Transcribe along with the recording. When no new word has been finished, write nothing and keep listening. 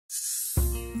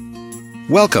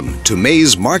Welcome to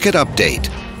May's Market Update.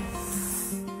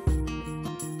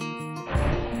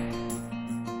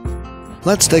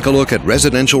 Let's take a look at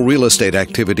residential real estate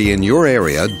activity in your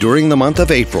area during the month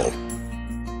of April.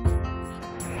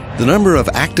 The number of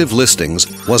active listings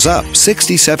was up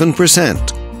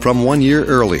 67% from 1 year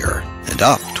earlier and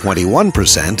up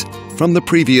 21% from the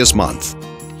previous month.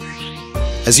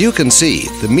 As you can see,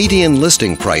 the median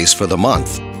listing price for the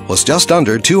month was just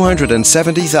under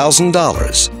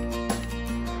 $270,000.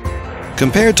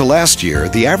 Compared to last year,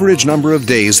 the average number of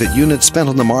days that units spent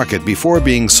on the market before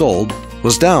being sold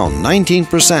was down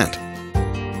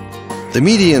 19%. The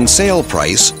median sale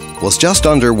price was just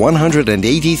under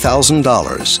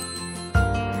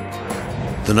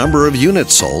 $180,000. The number of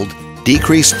units sold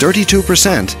decreased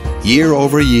 32% year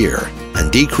over year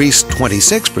and decreased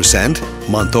 26%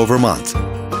 month over month.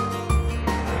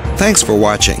 Thanks for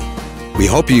watching. We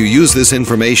hope you use this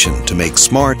information to make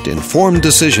smart, informed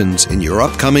decisions in your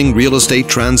upcoming real estate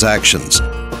transactions.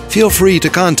 Feel free to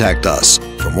contact us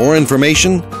for more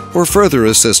information or further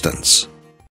assistance.